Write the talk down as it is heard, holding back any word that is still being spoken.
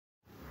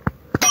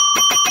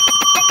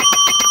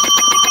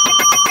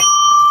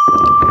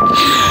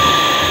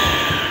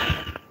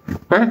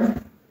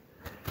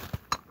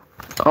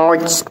Oh,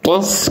 it's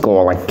this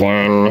school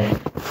again.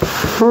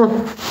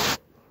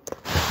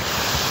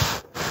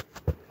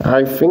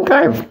 I think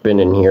I've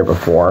been in here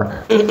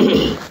before.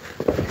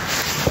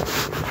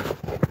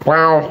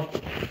 Well,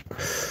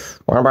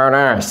 what about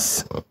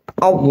us?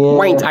 Oh, yeah.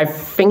 Wait, I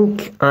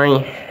think I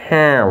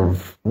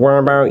have. What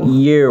about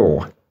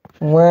you?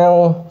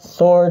 Well,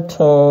 sort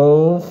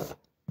of.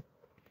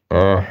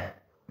 At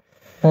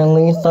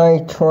least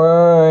I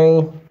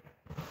try.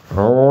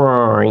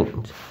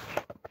 Alright.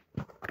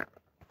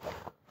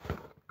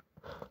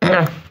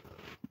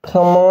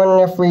 Come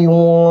on,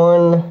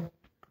 everyone.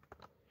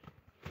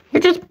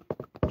 You're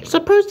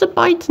supposed to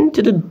bite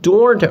into the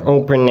door to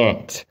open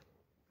it.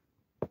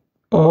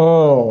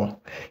 Oh.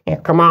 Yeah,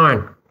 come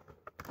on.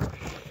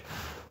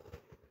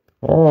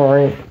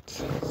 Alright.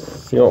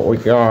 Let's see what we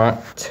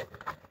got.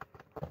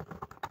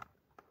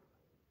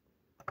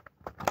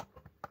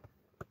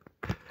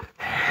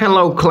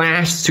 Hello,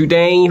 class.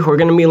 Today we're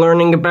going to be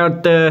learning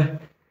about the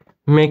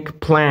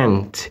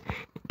McPlant.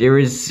 There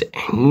is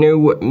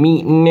no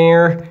meat in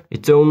there.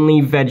 It's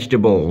only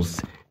vegetables.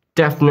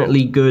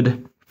 Definitely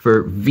good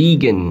for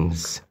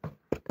vegans.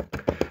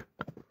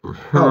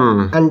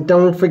 Oh, and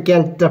don't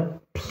forget the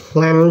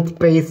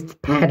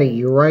plant-based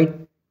patty right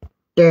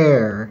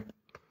there.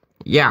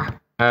 Yeah.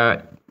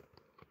 Alright,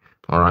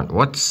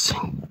 what's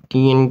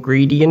the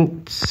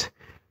ingredients?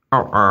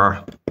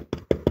 I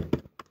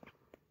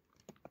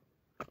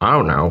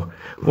don't know.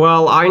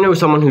 Well, I know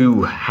someone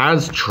who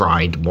has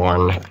tried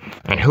one.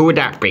 And who would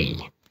that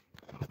be?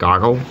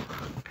 Goggle?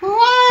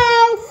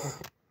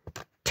 Yes!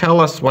 Tell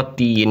us what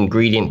the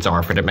ingredients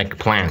are for the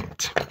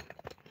McPlant.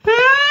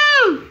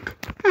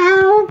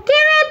 I'll give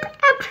it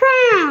a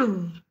try.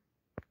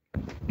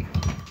 And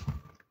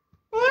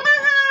I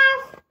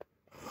have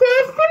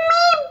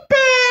sesame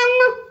bun,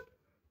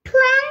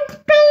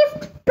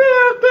 plant-based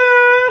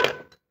burger,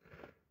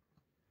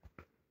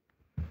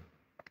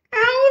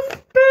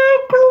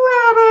 iceberg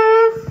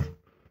lettuce,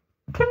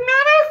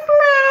 tomato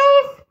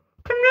slice,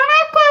 tomato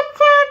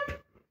ketchup,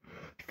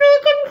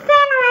 vegan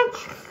sandwich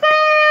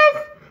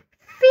sauce,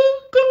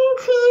 vegan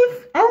cheese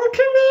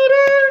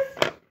alternators,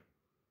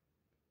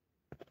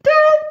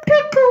 dill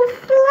pickle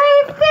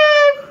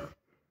slices,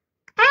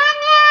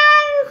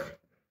 onions,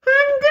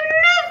 and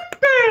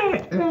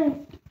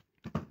mustard.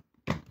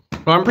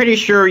 Well, I'm pretty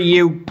sure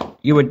you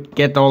would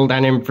get all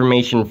that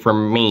information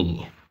from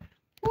me.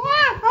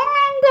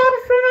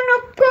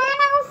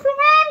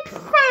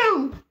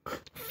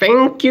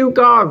 Thank you,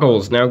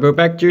 Goggles. Now go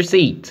back to your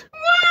seat.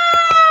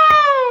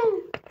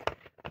 Yay!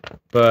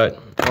 But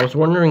I was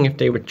wondering if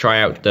they would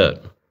try out I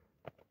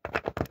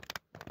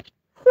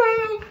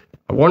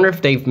wonder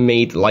if they've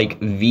made, like,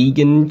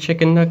 vegan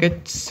chicken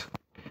nuggets,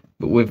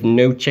 but with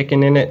no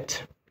chicken in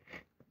it.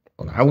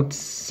 Well, that would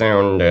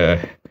sound,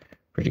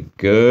 pretty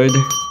good.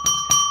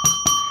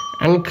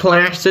 And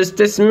class is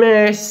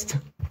dismissed.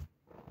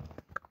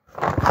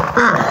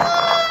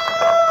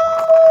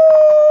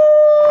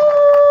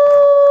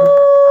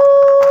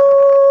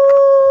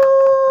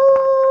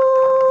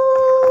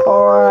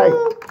 Alright,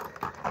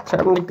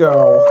 time to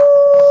go.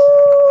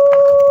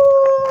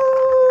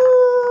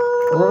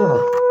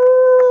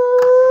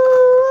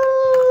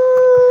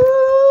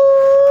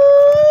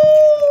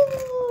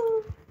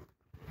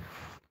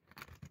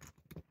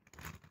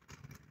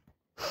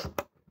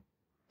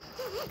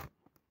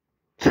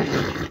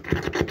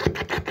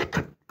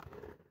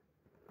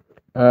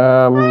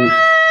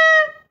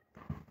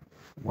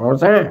 What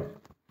was that?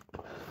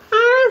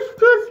 I was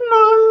just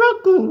more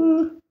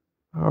looking.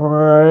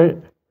 Alright.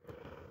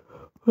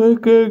 We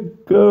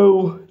could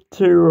go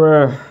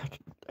to,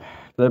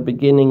 the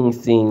beginning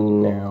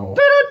scene now.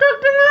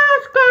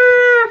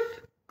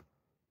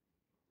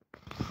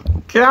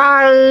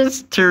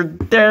 Guys,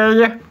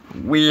 today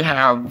we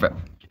have,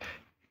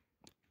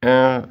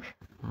 what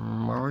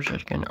was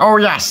it again? Oh,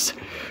 yes!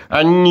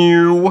 A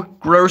new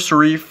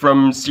grocery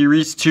from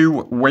Series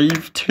 2,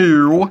 Wave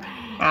 2.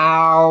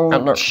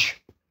 Ouch.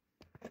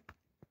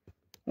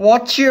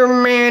 What's your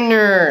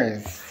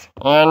manners?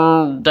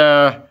 And,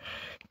 a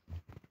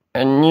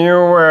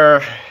new,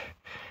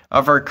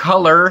 other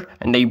color,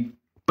 and they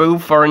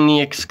both are in the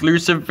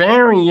exclusive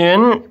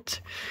variant.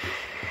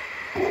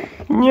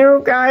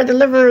 New guy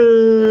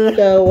delivery.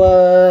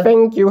 So,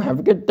 thank you. Have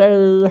a good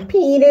day.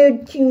 Peter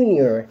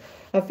Jr.,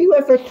 have you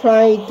ever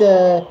tried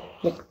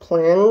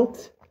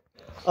McPlant?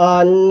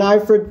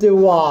 Neither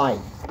do I.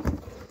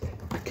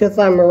 Because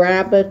I'm a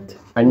rabbit.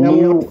 I'm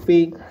not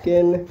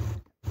vegan.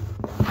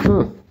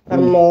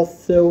 I'm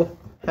also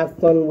have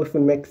fun with a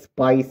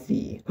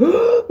McSpicy.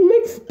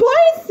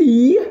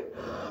 McSpicy?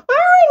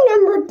 I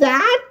remember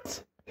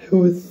that. It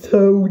was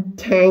so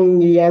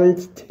tangy and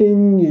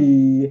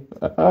tingy.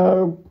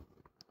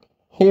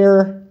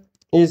 Here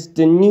is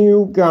the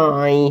new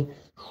guy.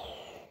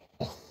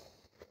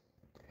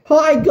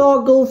 Hi,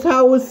 Goggles.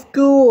 How was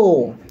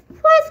school?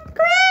 It was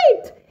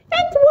great.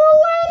 And we'll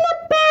learn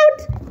about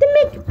the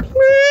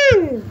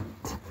McPlant.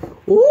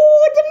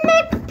 Ooh, the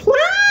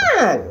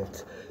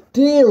McPlant.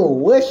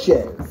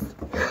 Delicious.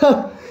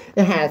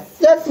 It has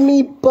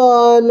sesame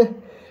bun,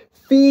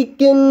 what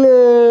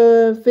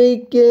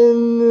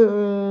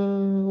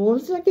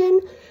was it again?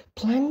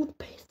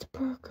 Plant-based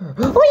burger.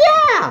 Oh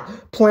yeah!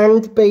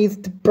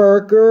 Plant-based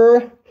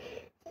burger,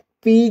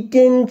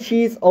 vegan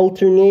cheese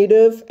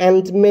alternative,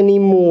 and many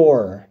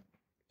more.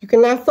 You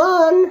can have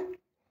fun.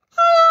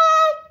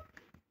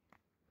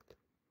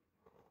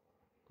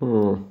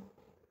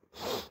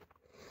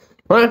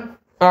 What?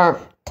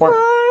 What?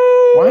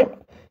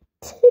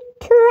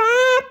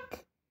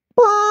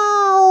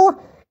 Trackball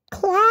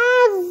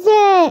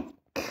Classic.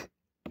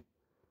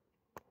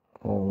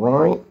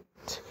 Alright.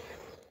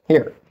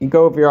 Here, you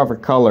go with your other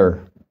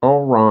color.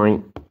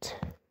 Alright.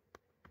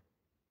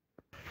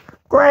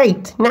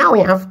 Great, now we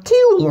have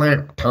 2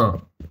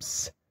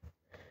 laptops.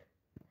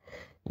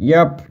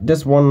 Yep,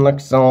 this one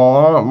looks a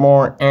lot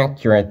more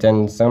accurate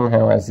and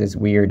somehow has this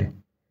weird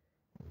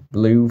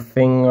blue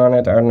thing on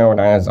it. I don't know what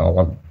that is all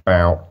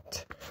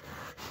about.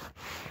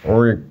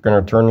 Or you're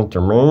gonna turn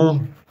into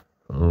me?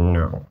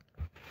 No.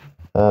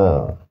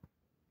 Oh.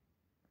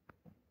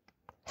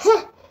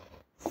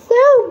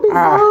 So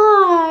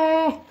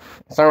bizarre.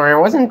 Sorry, I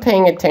wasn't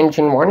paying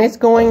attention. What is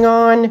going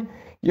on?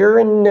 You're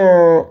in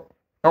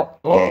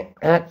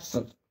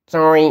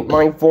sorry,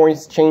 my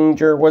voice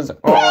changer was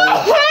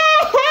on.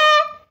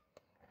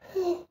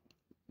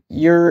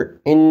 You're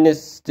in the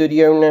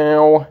studio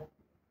now?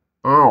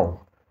 Oh,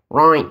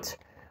 right.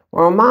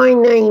 Well, my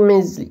name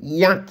is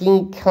Yuck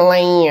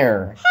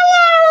Eclair.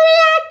 Hello,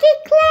 Yuck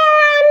Eclair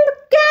and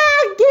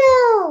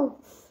Goggle.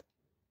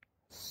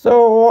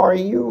 So, are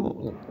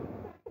you...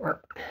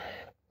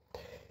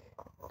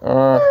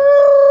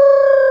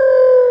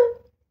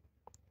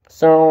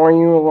 So, are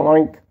you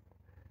like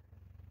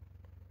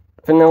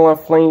vanilla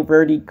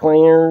flavored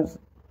eclairs?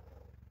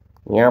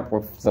 Yep,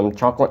 with some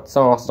chocolate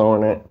sauce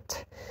on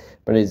it.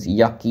 But it's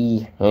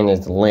yucky and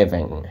it's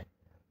living.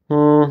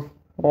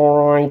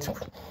 Alright.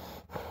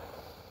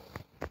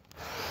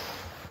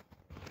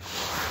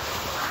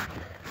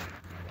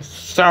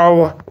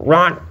 So,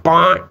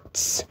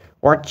 Rotbots,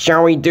 what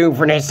shall we do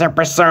for this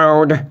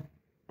episode?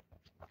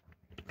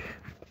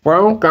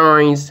 Well,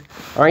 guys,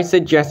 I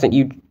suggest that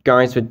you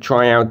guys would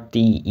try out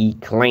the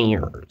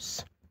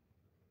eclairs.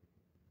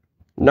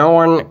 No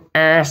one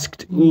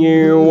asked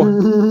you.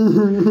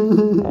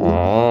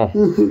 Oh.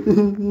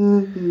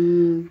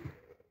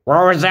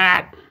 What was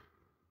that?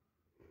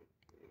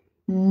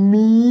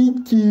 Me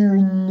too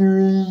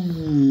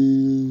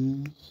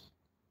noisy.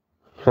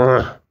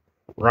 Huh.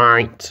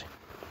 Right.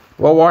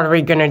 Well, what are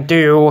we gonna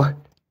do?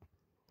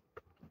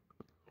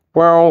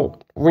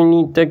 Well, we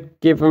need to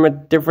give him a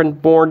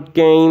different board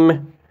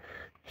game.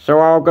 So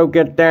I'll go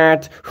get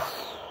that.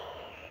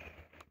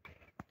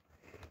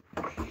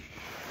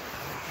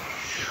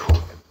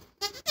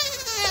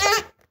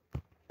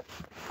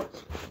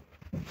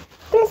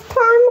 This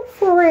time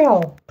for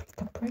real. Please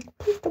don't break.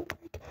 Please don't break.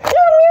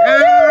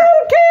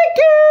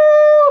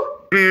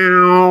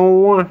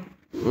 Ow!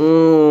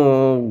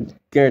 Oh,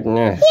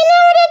 goodness. You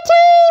know what the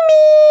time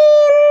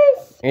is.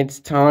 It's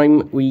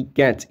time we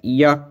get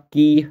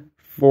Yucky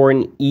for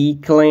an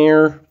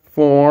eclair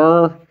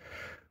for...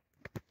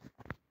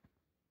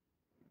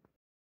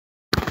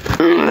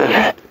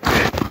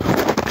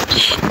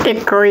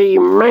 Stickery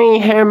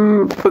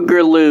Mayhem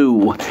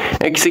Boogaloo.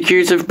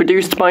 Exclusive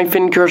produced by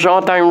Finn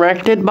Kershaw,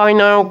 directed by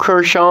Niall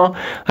Kershaw.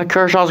 A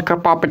Kershaw's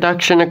Kerpop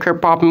production, a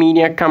Kerpop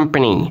media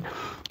company.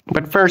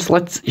 But first,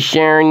 let's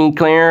share an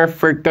eclair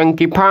for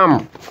Gunky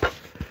Pump.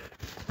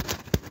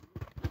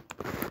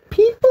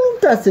 People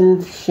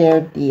doesn't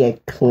share the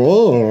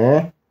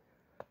eclair.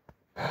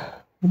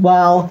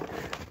 Well,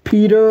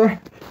 Peter,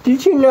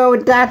 did you know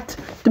that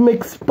the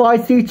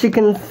McSpicy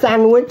chicken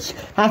sandwich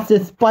has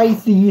a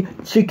spicy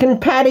chicken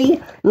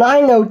patty? And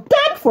I know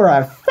that for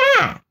a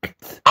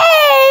fact.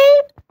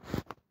 Hey!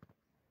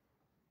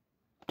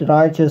 Did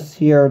I just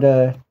hear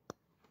the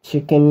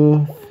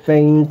chicken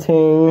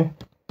fainting?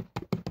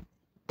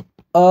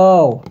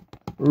 Oh,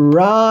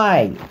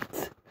 right.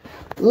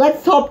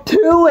 Let's hop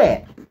to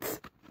it.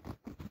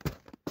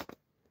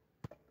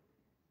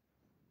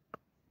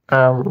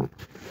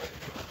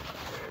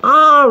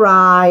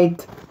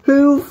 Alright,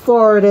 who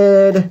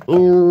farted? It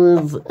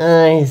was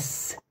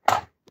us.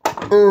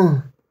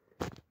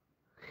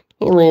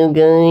 Hello,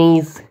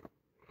 guys.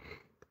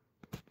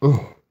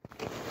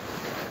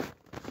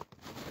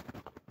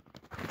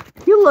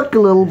 You look a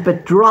little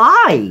bit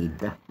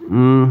dried.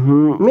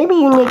 Maybe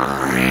you need...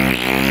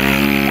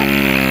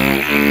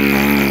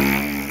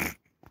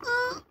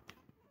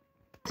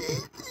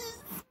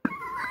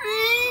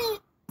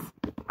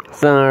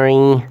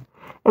 Sorry.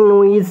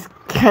 Louise,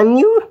 can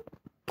you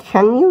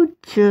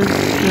just...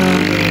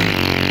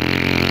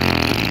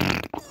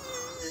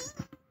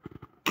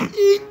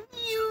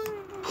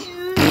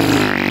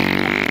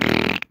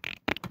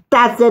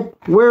 That's it.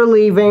 We're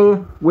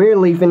leaving. We're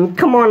leaving.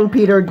 Come on,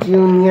 Peter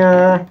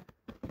Jr.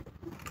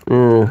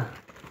 Oh.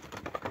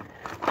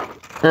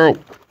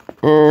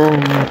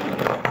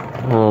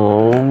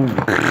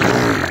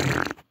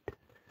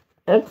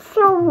 It's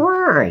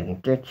alright.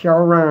 It's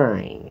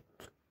alright.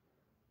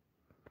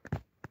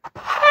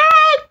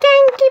 Hi,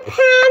 Gunky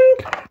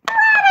Pump. What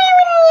are you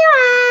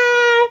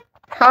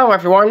Hello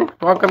everyone,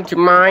 welcome to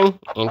my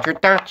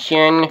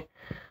introduction.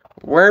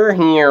 We're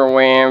here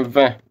with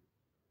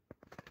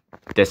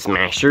the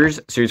Smashers,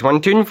 Series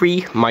 1, 2, and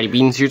 3, Mighty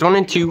Beans Series 1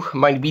 and 2,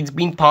 Mighty Beans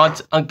Bean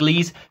Pods,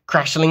 Uglies,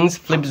 Crashlings,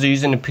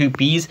 Flipzoos, and the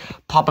Poopies,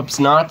 Pop-Up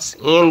Snots,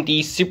 and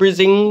the Super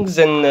Zings,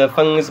 and the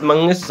Fungus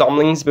Mungus,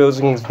 Zomlings,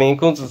 Billsings,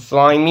 Vehicles, the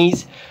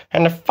Slimies,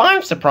 and the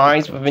 5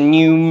 surprise with a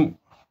new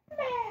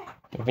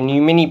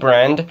mini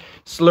brand,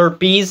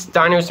 Slurpees,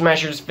 Dino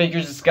Smashers,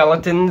 Figures,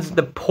 Skeletons,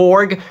 the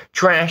Porg,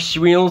 Trash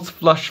Wheels,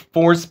 Flush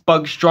Force,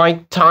 Bug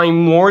Strike,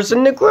 Time Wars,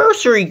 and the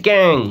Grocery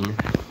Gang!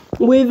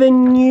 With a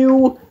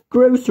new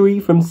grocery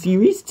from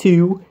Series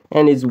 2,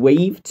 and is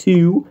Wave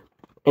 2,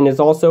 and is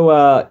also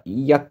a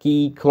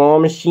Yucky Claw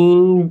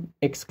Machine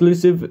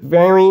exclusive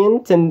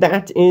variant, and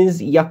that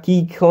is Yuck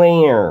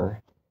Eclair.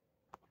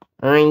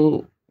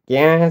 I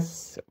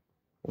guess...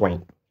 wait.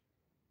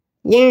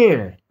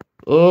 Yeah!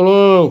 It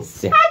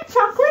is. And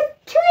chocolate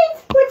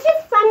treats, which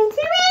is fun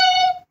to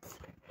eat.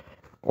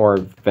 Or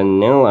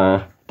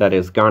vanilla that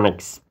is gone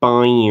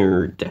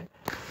expired.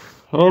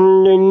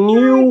 And the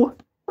new...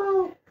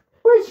 Well,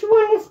 which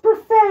one is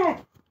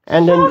preferred?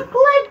 And then...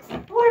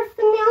 Chocolate or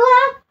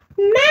vanilla?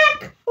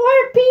 Mac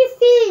or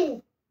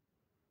PC?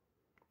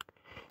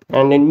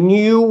 And a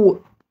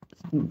new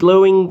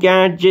glowing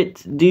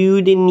gadget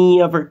dude in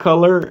the other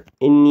color,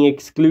 in the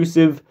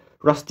exclusive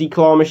Rusty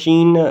Claw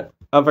Machine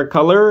other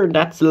color,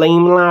 that's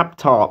Lame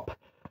Laptop.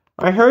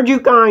 I heard you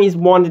guys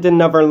wanted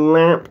another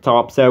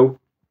laptop, so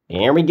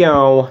here we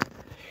go.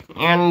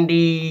 And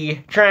the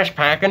trash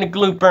pack and the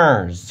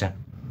gloopers.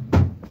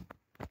 Now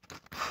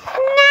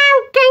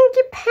going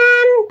to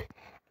pump.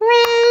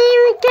 Where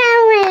are we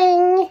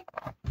going?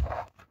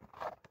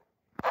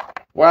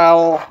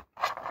 Well,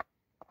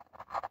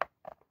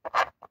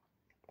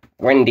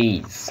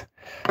 Wendy's.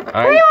 We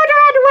order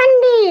at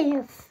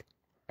Wendy's.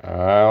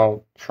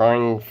 I'll try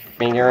and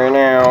figure it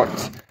out.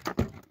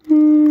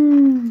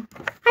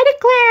 I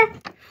declare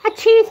a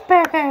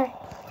cheeseburger.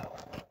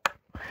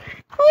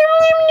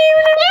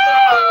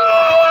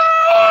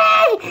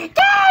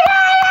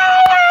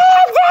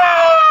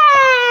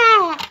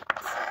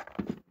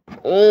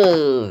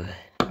 Ooh.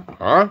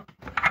 Huh?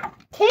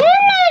 Timothy!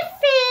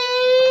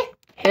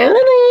 How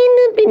did I end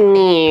up in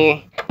there?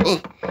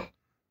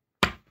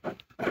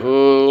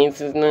 This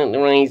is not the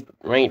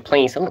right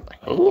place. Oh,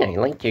 hey, I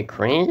like your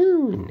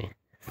crown.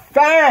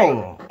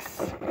 Thanks!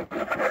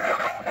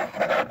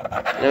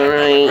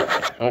 Alright,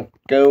 I'll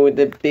go with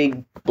the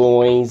big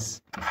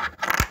boys.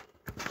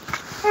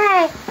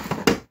 Hey.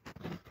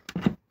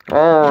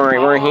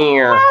 Alright, we're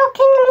here. Hello,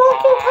 King and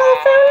Walking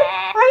Telephone.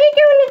 Are you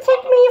going to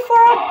take me for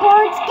a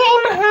board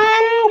game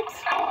hunt?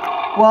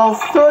 Well,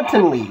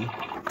 certainly.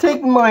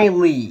 Take my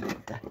lead.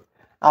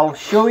 I'll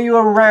show you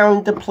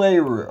around the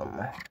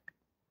playroom.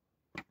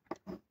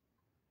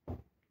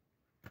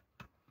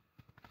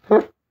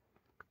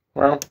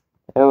 Well,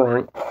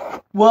 alright.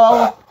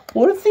 Well,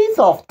 what is these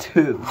off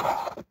to?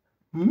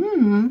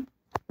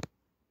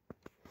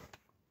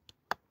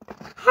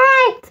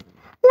 Right,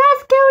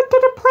 let's go to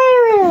the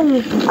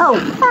playroom. Oh,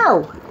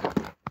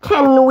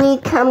 can we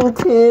come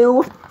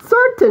too?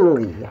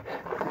 Certainly.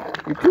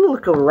 You can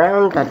look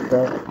around at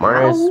the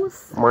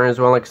house. Might as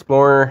well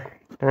explore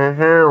the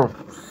house.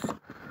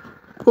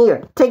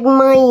 Here, take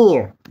my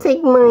ear.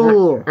 Take my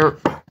ear.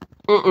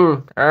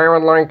 I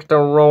would like to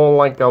roll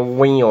like a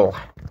wheel.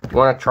 You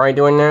wanna try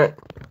doing that?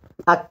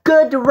 A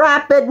good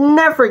rabbit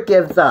never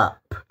gives up.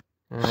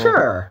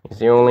 Sure. It's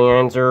the only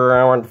answer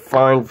I would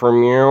find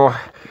from you.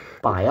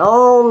 By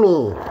all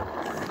means.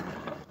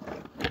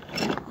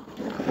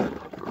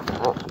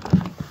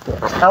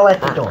 I'll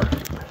let the door.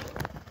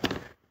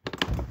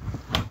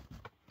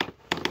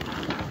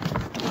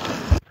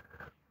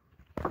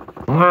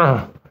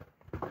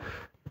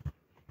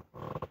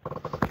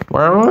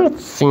 Well, it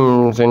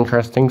seems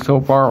interesting so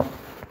far.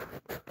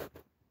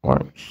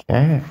 What's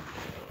that?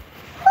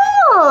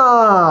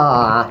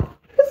 Ah, isn't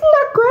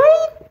that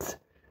great?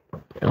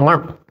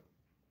 Alarm.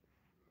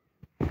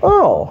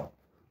 Oh.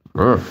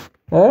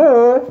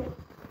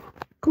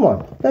 Come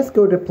on, let's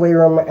go to the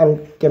playroom and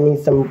give me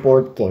some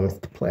board games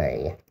to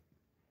play.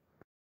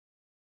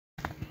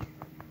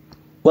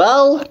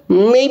 Well,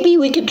 maybe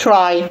we could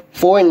try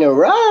 4 in a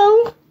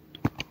row.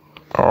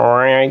 Oh,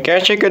 I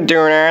guess you could do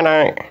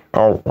that.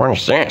 Oh, what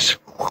is this?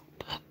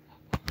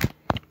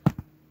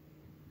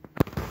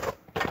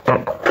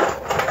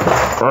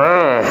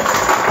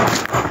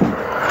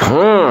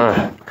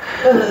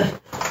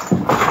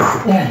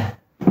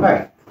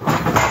 Alright.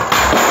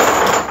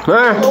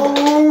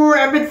 Oh,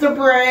 rabbits are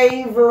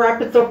brave,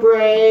 rabbits are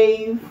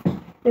brave.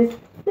 It's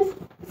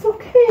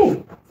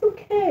okay, it's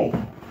okay.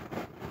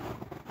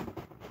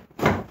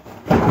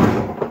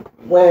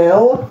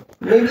 Well,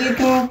 maybe you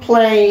can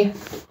play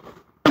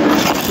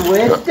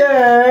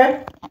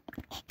Twister.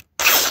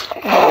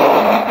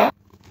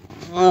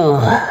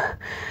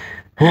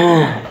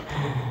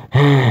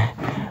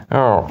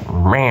 Oh,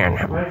 man.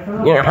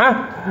 Yeah,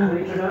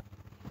 huh?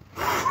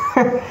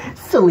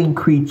 Silly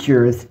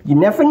creatures. You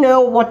never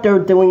know what they're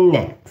doing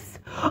next.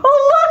 Oh,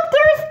 look,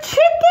 there's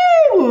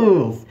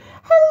chickens!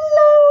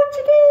 Hello,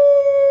 chickens!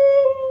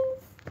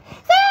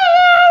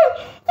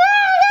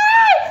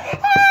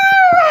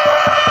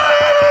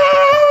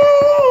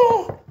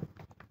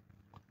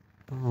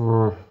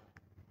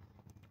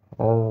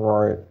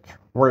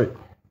 Wait.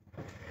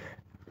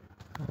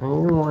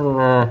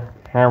 Anyone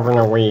having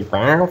a wee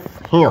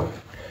bath? Here.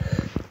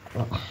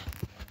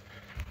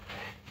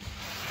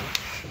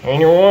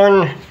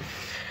 Anyone?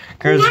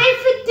 Cause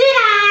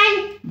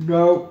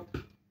no.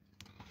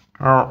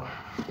 Oh.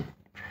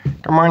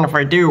 Don't mind if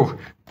I do.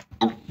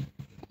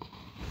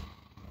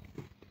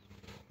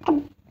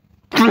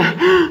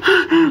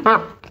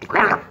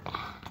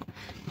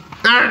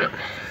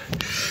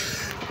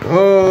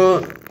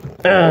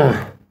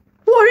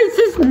 What is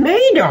this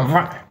made of?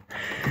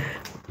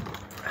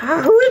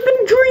 Who's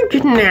been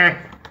drinking that?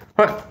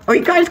 Are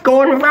you guys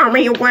going without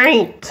me?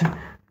 Wait.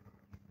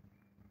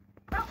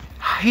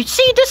 You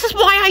see, this is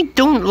why I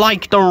don't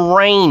like the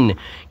rain.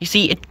 You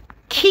see, it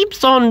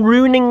keeps on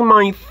ruining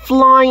my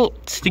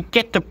flights to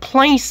get to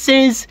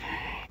places,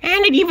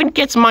 and it even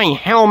gets my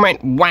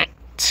helmet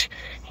wet.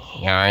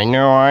 Yeah, I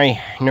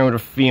know the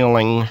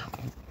feeling.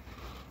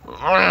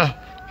 Alright,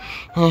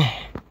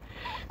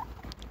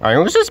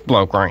 who's this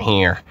bloke right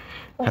here?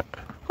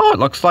 Oh, it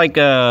looks like,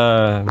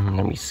 let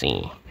me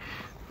see.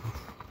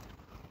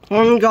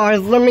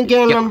 Guys, let me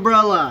get an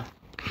umbrella.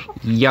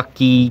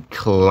 Yuck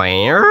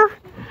Eclair?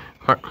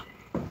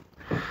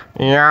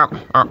 Yeah,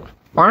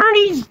 what are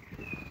these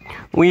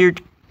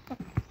weird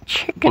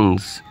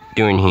chickens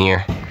doing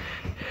here?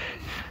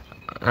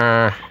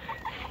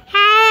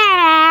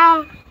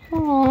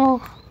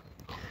 Hello.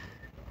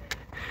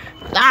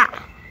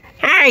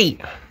 Hey!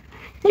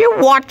 You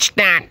watch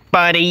that,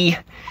 buddy.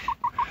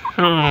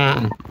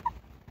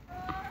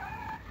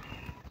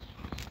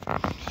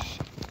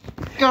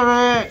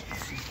 Correct.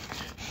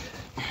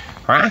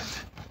 Huh?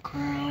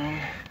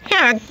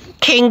 Yeah,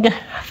 King,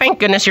 thank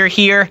goodness you're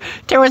here.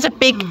 There was a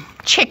big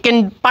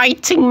chicken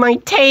biting my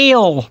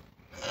tail.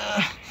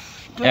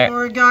 Don't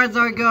worry, guys,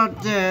 I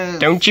got this.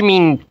 Don't you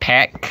mean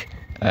peck?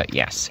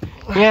 Yes.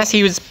 Yes,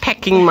 he was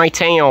pecking my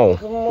tail.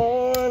 Come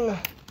on.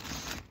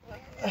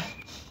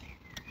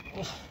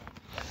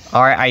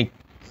 Alright, I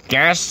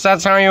guess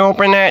that's how you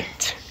open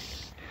it.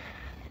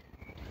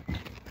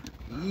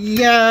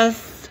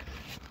 Yes.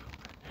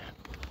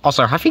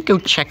 Also, have you go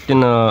checked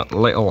in a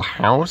little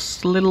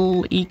house,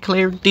 little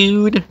Eclair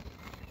dude?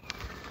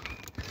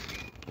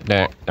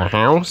 The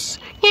house?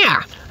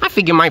 Yeah, I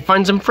figure I might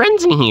find some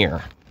friends in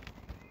here.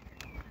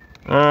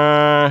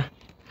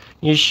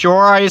 You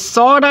sure? I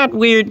saw that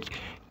weird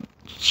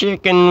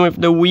chicken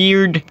with the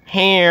weird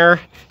hair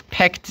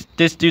pecked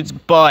this dude's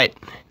butt.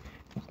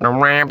 The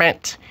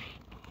rabbit?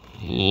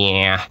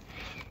 Yeah.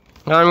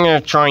 I'm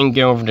gonna try and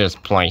get over this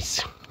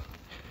place.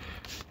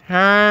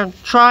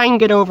 Try and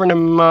get over the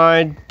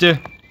mud.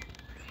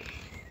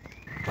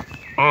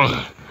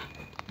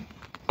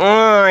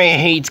 I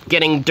hate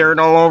getting dirt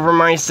all over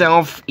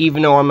myself,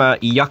 even though I'm a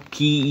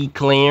yucky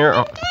Eclair.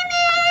 Oh.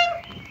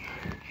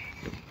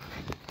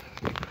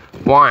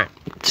 What?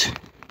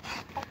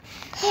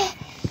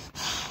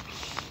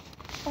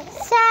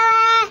 So,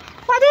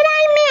 what did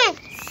I miss?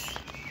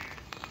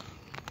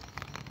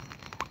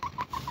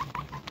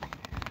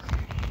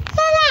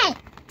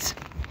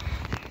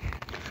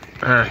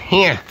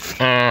 Here.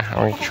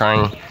 I'll try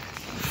and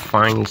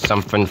find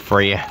something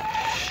for you.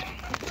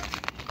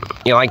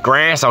 You like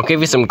grass? I'll give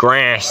you some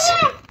grass.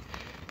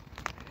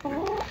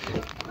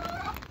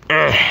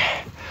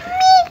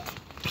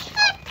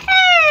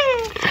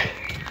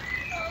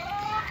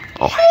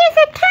 He's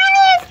the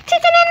tiniest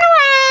chicken in the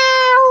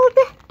world.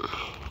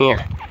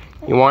 Here.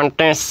 You want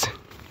this?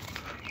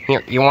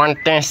 Here, you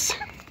want this?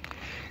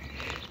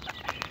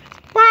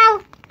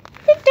 Well,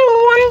 you don't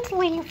want to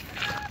leave. On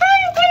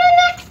to the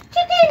next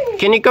chicken.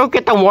 Can you go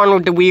get the one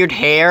with the weird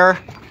hair?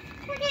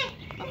 Okay.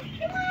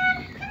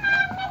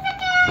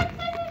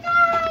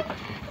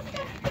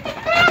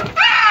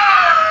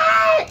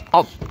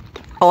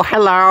 Oh,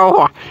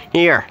 hello.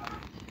 Here.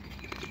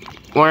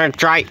 Wanna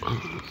try?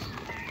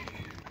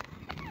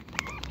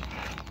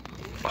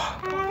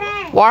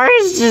 What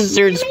is this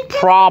dude's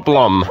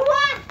problem?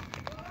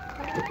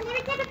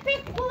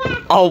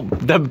 Oh,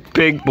 the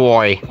big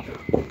boy.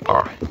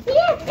 Oh.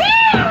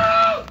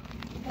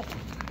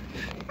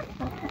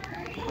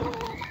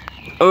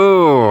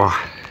 Ooh.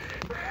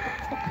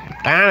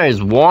 That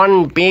is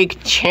one big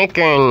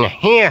chicken.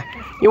 Here,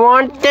 you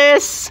want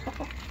this?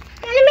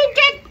 Let me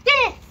get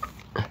this.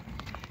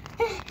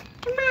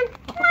 Come on,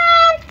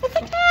 it's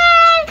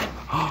okay.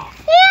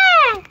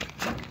 Yeah.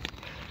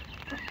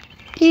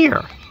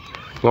 Here.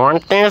 You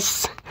want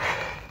this?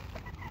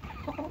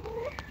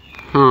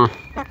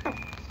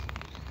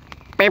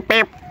 Beep, beep.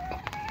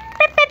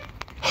 Beep, beep.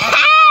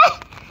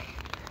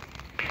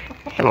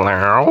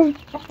 Hello.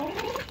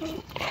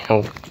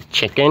 Hello,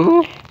 chicken.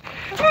 Let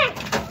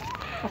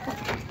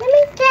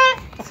me get.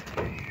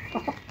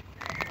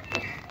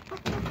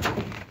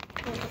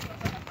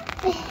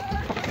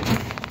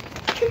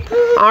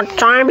 Oh,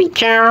 try and be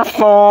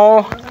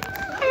careful.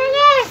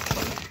 Yes.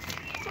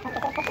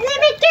 Let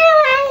me do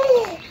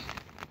it.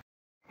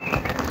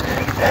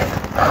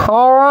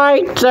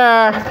 Alright,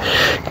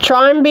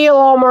 try and be a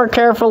little more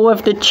careful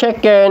with the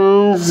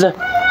chickens.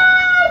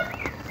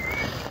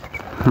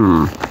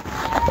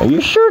 Are you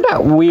sure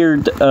that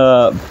weird,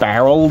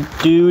 barrel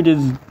dude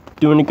is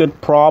doing a good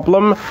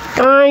problem?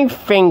 I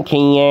think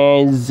he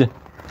is.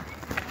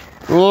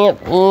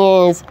 Yep,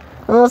 he is.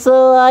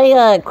 Also, I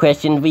got a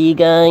question for you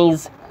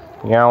guys.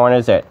 Yeah, what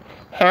is it?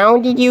 How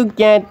did you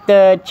get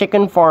the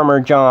chicken farmer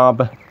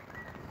job?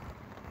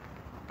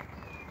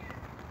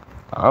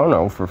 I don't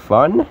know, for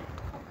fun.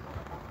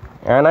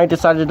 And I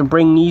decided to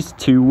bring these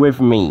two with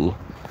me.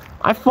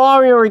 I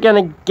thought we were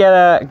gonna get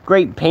a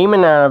great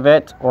payment out of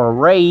it, or a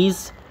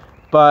raise,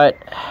 but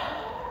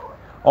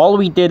all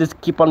we did is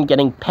keep on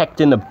getting pecked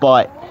in the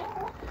butt.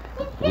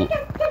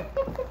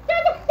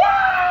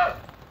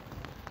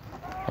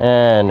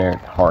 And they're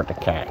hard to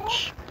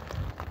catch.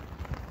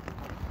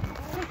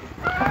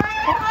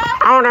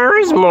 Oh, there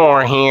is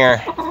more here.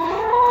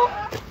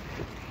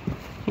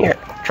 Here,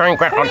 try and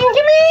grab one. Come on!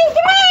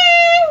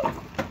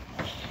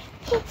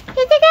 Here's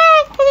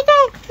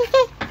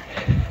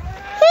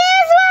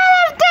one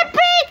of the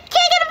big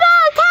chicken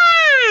ball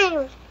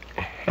times!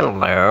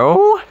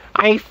 Hello?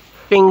 I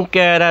think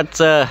that's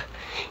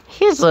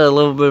here's a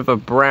little bit of a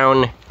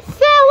brown So,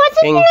 what's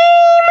his thing. name?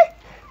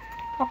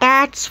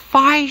 That's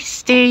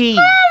Feisty.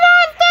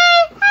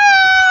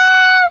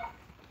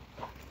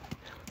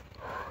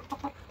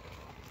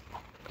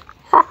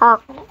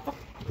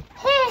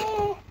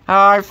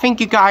 I think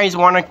you guys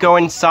want to go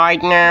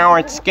inside now.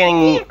 It's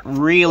getting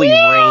really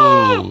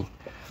rainy.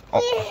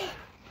 Oh.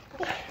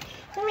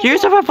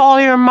 Use up all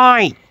your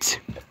might.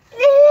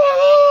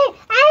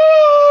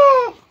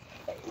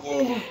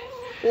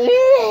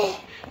 Here's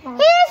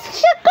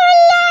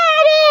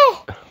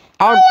chocolate!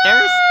 Oh,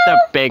 there's the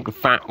big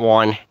fat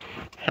one.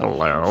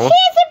 Hello. He's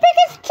the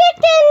biggest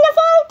chicken of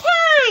all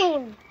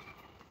time!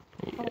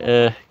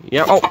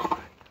 Yeah. Oh,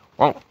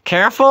 well,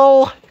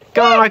 careful,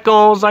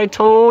 Goggles. I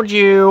told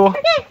you.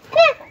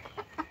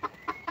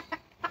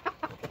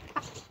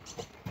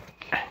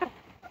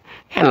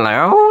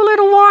 Hello,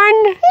 little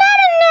one.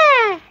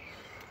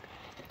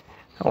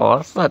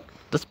 Oh,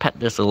 let's pet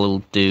this little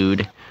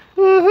dude.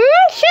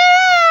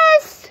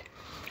 Cheers!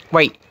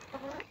 Wait,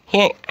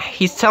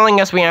 he's telling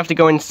us we have to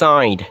go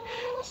inside.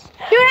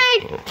 You're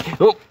right.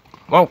 Oh,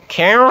 well,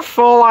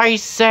 careful, I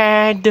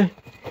said.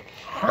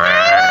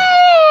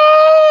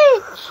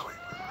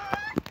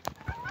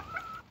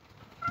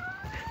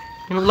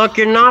 Look,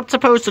 you're not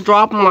supposed to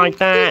drop him like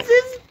that.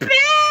 This is bad.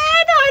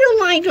 I don't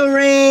like the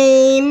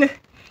rain.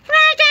 Come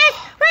on, guys.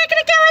 We're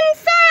gonna go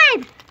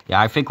inside.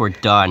 Yeah, I think we're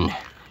done.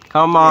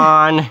 Come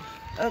on.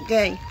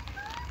 Okay. Yuck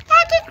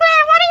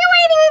Eclair, what are you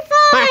waiting for?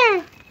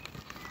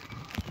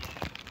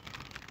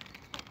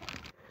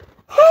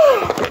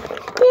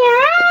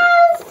 You're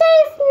all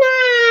safe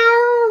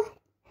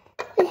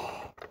now.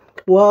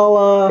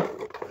 Well,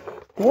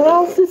 what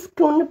else is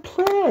going to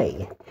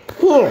play?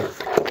 Here,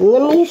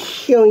 let me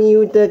show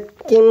you the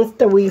games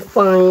that we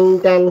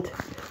find, and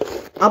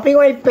I'll be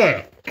right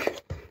back.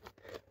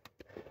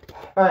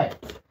 Alright.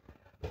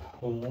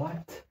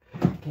 What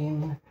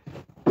game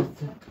is it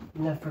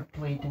never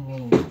played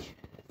in ages?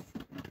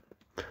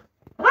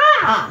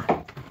 Ah!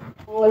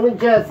 Let me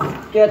just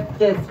get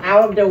this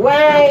out of the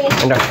way.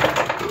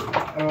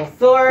 I'm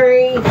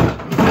sorry.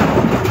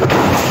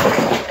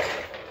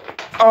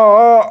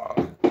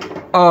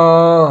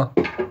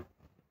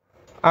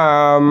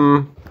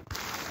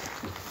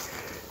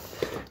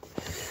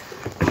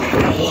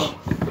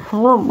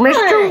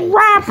 Mr.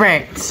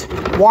 Rabbit,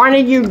 what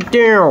did you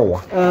do?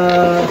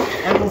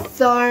 I'm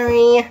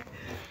sorry.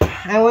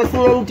 I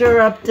wasn't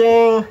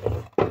interrupting.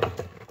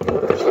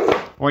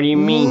 What do you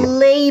mean?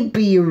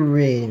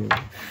 Labyrinth.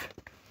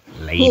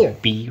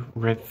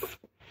 Labyrinth.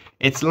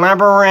 It's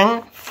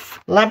labyrinth.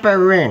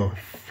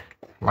 Labyrinth.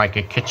 Like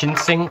a kitchen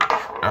sink.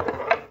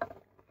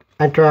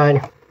 I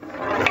tried.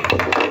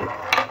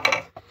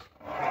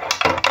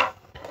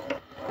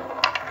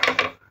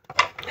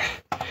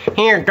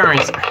 Here,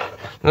 guys.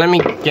 Let me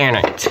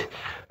get it.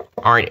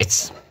 Alright,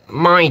 it's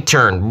my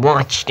turn.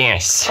 Watch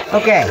this.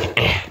 Okay.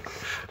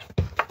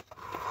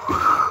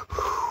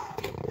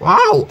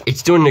 Wow,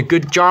 it's doing a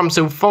good job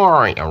so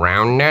far.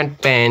 Around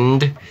that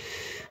bend.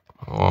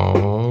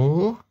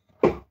 Oh,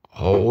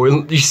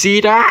 you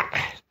see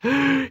that?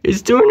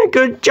 It's doing a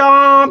good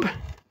job.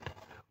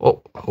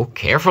 Oh,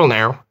 careful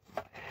now.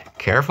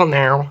 Careful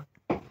now.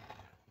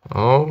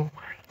 Oh,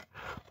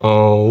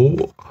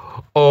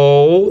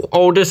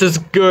 this is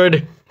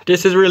good.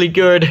 This is really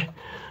good.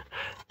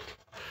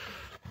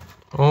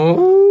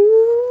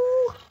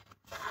 Oh,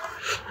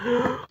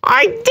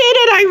 I did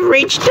it. I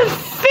reached the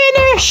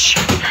finish.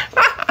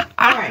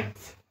 Alright.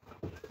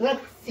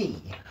 Let's see.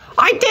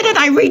 I did it!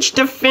 I reached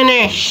the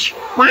finish!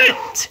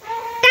 What?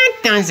 That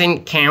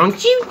doesn't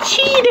count. You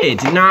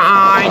cheated! Nah,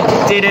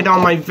 I did it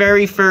on my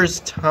very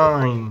first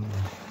time.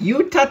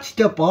 You touched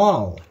the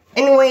ball.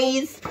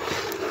 Anyways.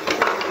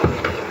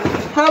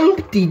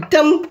 Humpty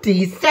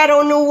Dumpty sat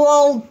on the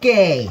wall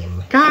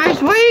game.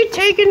 Guys, why are you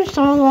taking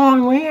so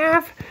long? We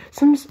have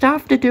some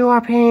stuff to do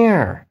up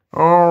here.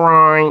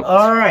 Alright.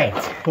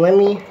 Alright. Let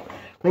me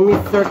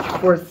search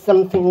for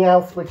something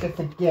else which is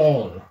a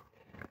game.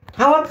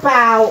 How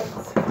about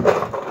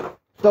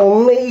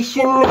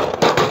Dalmatian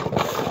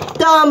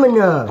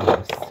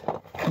dominoes.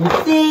 You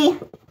see?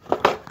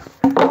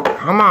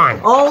 Come on.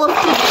 All of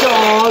the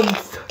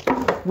dogs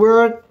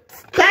were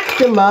stacked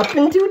them up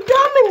into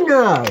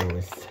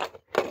dominoes.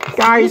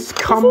 Guys,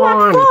 come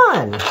on.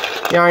 Fun.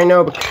 Yeah, I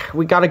know, but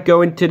we gotta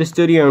go into the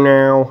studio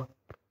now.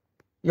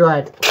 You're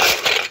right.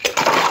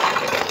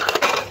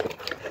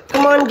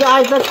 Come on,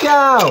 guys, let's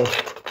go.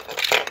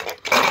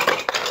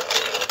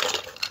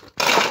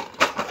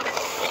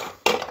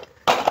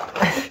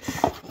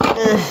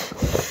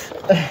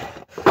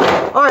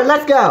 Alright,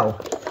 let's go.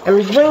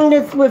 And bring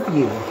this with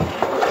you.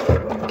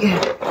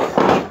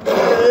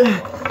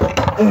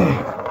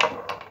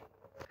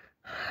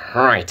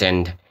 Alright,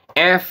 and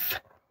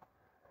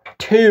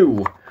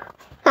F2.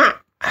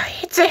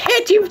 It's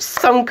ahead, you've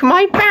sunk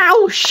my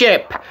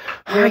battleship.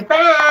 You're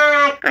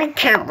back. I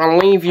can't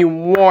believe you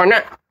won.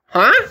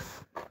 Huh?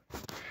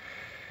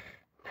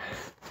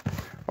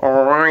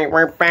 Alright,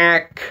 we're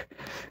back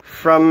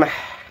from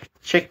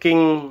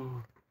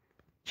chicken.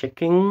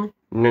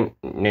 No.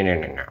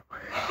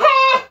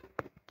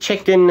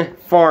 Chicken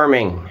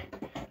farming.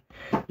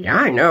 Yeah,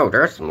 I know,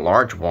 there's some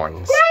large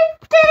ones. I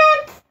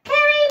didn't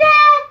carry the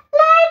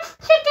large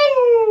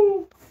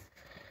chickens.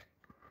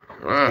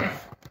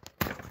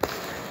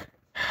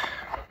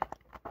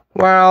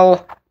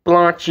 Well,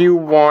 Blotch, you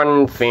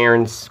won fair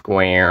and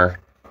square.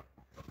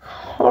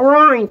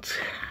 Alright,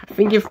 I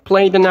think you've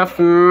played enough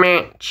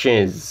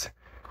matches.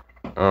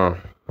 Oh,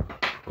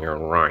 you're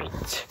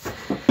right.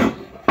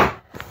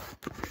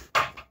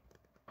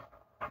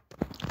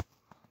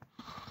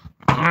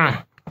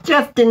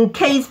 Just in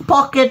case,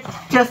 Pocket,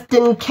 just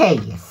in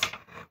case.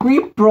 We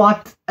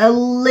brought a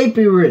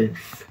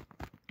Labyrinth.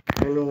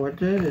 I don't know what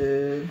that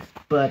is,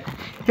 but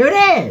here it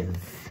is.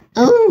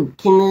 Oh,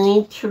 can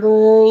I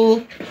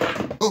try?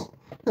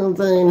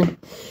 Hold on.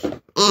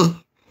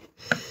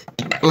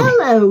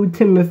 Hello,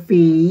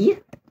 Timothy.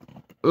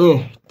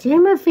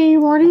 Timothy,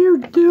 what are you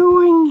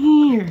doing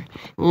here?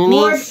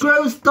 Lord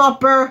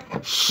Growstopper,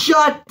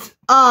 shut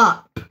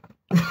up.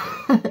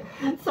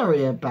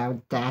 Sorry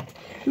about that.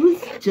 It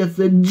was just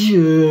a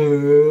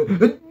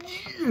joke.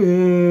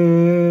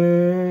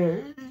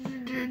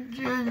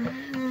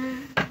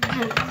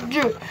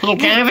 You can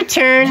have a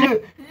turn.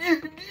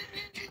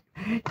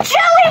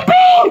 Jelly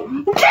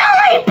bean!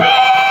 Jelly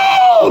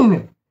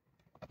bean!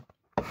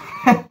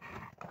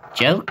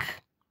 Joke?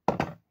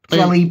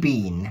 Jelly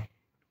bean.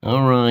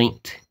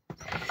 Alright.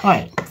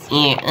 Right.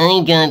 Yeah,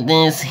 I got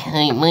this.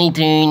 Alright, my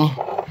turn.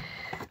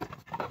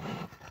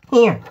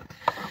 Here,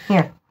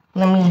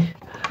 let me...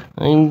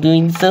 I'm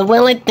doing so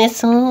well at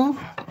this one.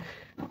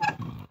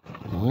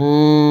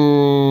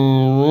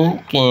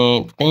 Look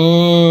at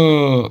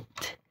that.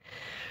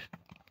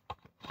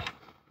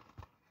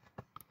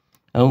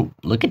 Oh,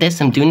 look at this.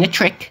 I'm doing the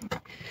trick.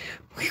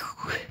 Whew.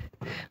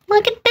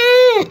 Look at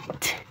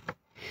that.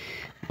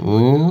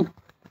 Ooh.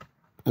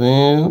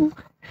 Ooh.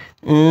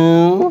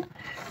 Ooh.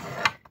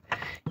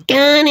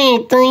 Got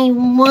it. I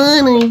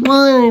won.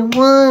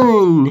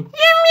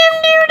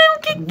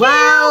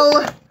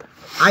 Well,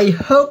 I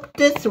hope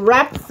this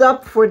wraps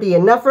up for the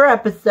another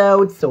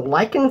episode, so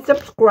like and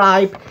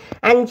subscribe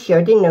and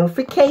share the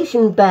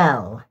notification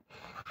bell.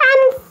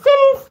 And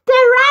since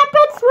the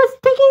rabbits was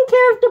taking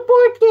care of the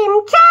board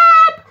game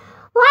job,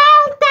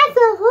 well, that's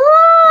a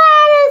whole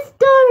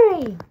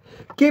other story.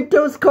 Keep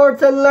those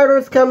cards and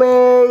letters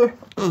coming.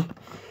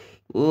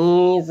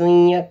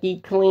 Easy, Yuck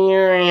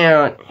Eclair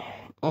out.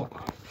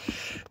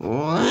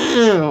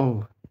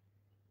 Wow.